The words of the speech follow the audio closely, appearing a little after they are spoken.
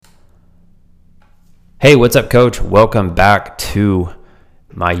Hey, what's up, coach? Welcome back to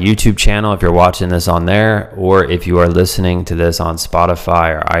my YouTube channel if you're watching this on there, or if you are listening to this on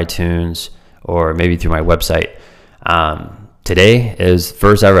Spotify or iTunes, or maybe through my website. Today is the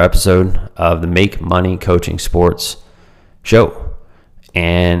first ever episode of the Make Money Coaching Sports show.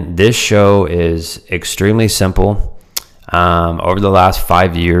 And this show is extremely simple. Over the last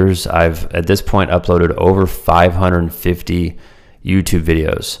 5 years, I've at this point uploaded over 550 YouTube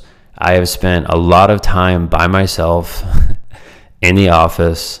videos. I have spent a lot of time by myself in the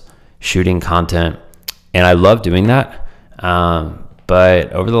office shooting content, and I love doing that.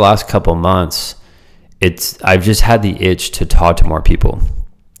 But over the last couple months, I've just had the itch to talk to more people,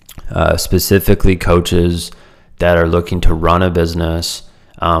 specifically coaches that are looking to run a business,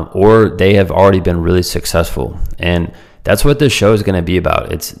 or they have already been really successful. And that's what this show is going to be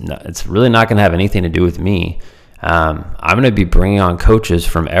about. It's really not going to have anything to do with me. I'm going to be bringing on coaches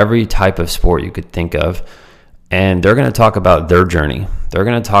from every type of sport you could think of, and they're going to talk about their journey. They're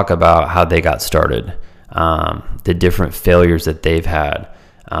going to talk about how they got started, the different failures that they've had,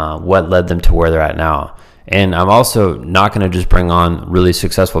 what led them to where they're at now. And I'm also not going to just bring on really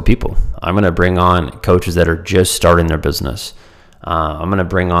successful people. I'm going to bring on coaches that are just starting their business. I'm going to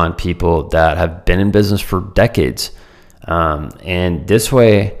bring on people that have been in business for decades. And this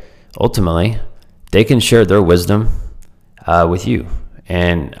way, ultimately, they can share their wisdom with you.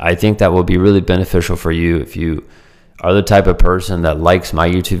 And I think that will be really beneficial for you if you are the type of person that likes my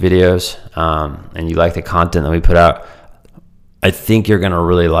YouTube videos, and you like the content that we put out. I think you're going to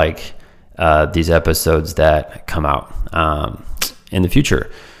really like these episodes that come out in the future.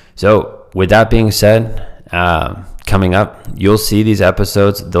 So with that being said, coming up, you'll see these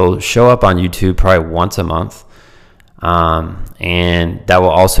episodes. They'll show up on YouTube probably once a month. And that will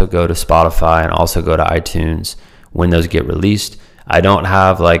also go to Spotify and also go to iTunes when those get released. I don't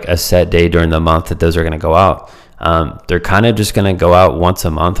have like a set day during the month that those are going to go out. They're kind of just going to go out once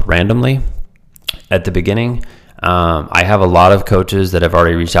a month randomly at the beginning. I have a lot of coaches that have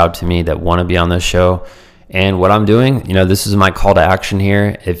already reached out to me that want to be on this show. And what I'm doing, this is my call to action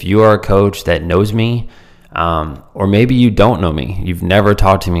here. If you are a coach that knows me, or maybe you don't know me, you've never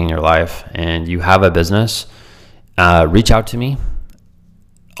talked to me in your life, and you have a business, reach out to me.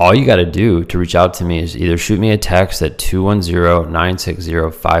 All you got to do to reach out to me is either shoot me a text at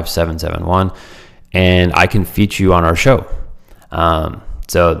 210-960-5771, and I can feature you on our show.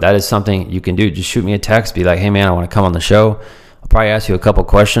 So that is something you can do. Just shoot me a text, be like, hey man, I want to come on the show. I'll probably ask you a couple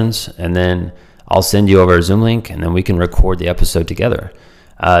questions, and then I'll send you over a Zoom link, and then we can record the episode together.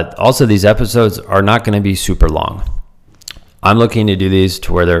 Also, these episodes are not going to be super long. I'm looking to do these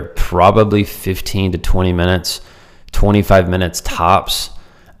to where they're probably 15 to 20 minutes, 25 minutes tops.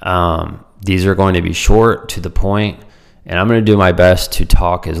 These are going to be short, to the point, and I'm going to do my best to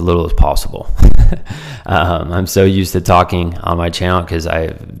talk as little as possible. I'm so used to talking on my channel because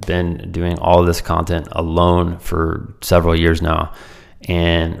I've been doing all of this content alone for several years now.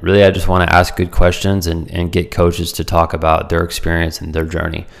 And really, I just want to ask good questions and get coaches to talk about their experience and their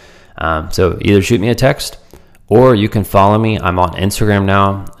journey. So either shoot me a text, or you can follow me. I'm on Instagram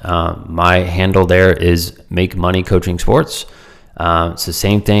now. My handle there is Make Money Coaching Sports. It's the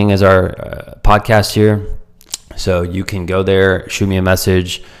same thing as our podcast here. So you can go there, shoot me a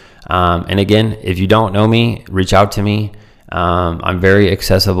message. And again, if you don't know me, reach out to me. I'm very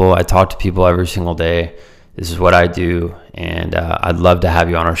accessible. I talk to people every single day. This is what I do. And I'd love to have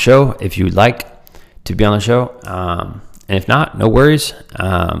you on our show if you'd like to be on the show. And if not, no worries.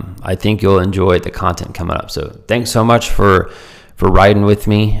 I think you'll enjoy the content coming up. So thanks so much for riding with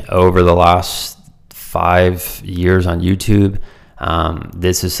me over the last 5 years on YouTube.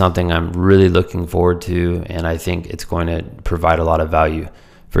 This is something I'm really looking forward to, and I think it's going to provide a lot of value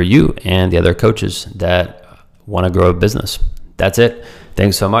for you and the other coaches that want to grow a business. That's it.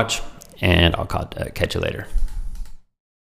 Thanks so much, and I'll catch you later.